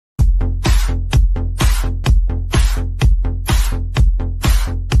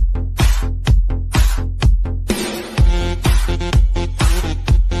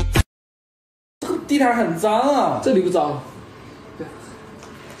毯很脏啊。这里不脏，对，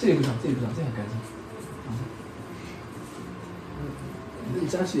这里不脏，这里不脏，这里很干净。你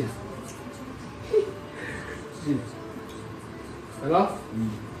加气。来了。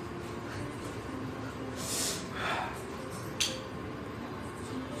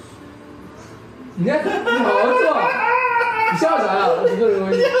你看，你好好做，你笑啥呀？我一个人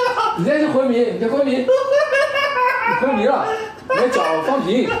回你，你现在就昏迷，你昏迷，你昏迷了，你的脚放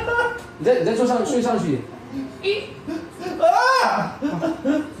平，你再坐上睡上去。你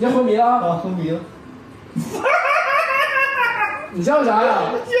要昏迷了？啊，昏迷了。你笑啥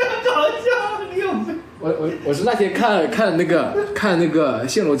呀？搞笑，你有病！我是那天看那个《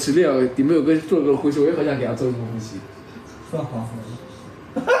陷罗池猎》，里面有个做个呼吸，我也好想给他做一个呼吸。好。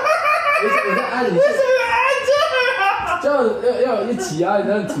我在按你，为什么要按这啊？这样要一挤啊，你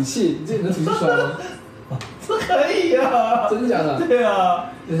能吐气，你这能吐气出来吗？这可以呀，真的假的？对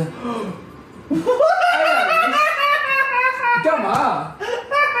啊。哎呀，你干嘛？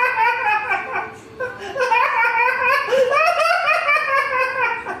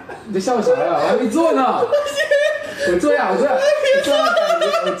你在笑啥呀？我还没做呢。我做呀，我这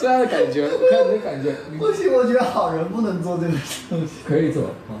样的感觉，我看你的感觉。不行，我觉得好人不能做这个东西。可以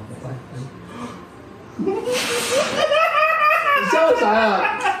做。你笑啥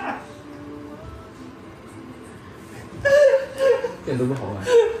呀？一点都不好玩。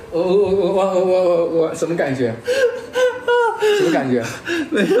我什么感觉？什么感觉？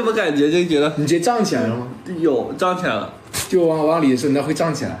没什么感觉，就觉得你直接胀起来了吗？有胀起来了，就往里的时候，你会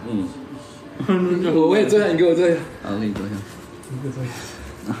胀起来。我也坐下，你给我坐下。啊，给你坐下。你给我坐下。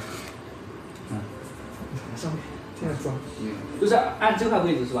上面现在装。就是按这块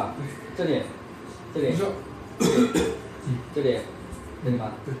位置是吧？这里，这里，这里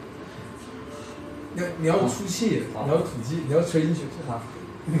吗？对。你要出气，你要吐气，你要吹进去。好，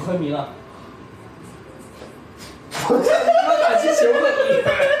你昏迷了。我打气球了。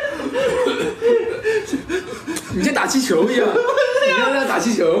你像打气球一样，你像在打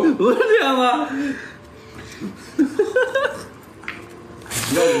气球，不是这样吗？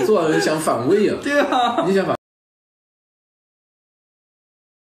你要你做完想反胃啊？对啊，你想反。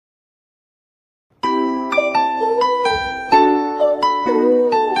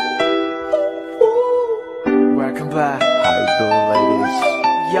Welcome back. How you doing, ladies?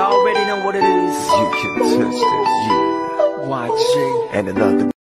 Y'all already know what it is. You can touch this, yeah. YG and another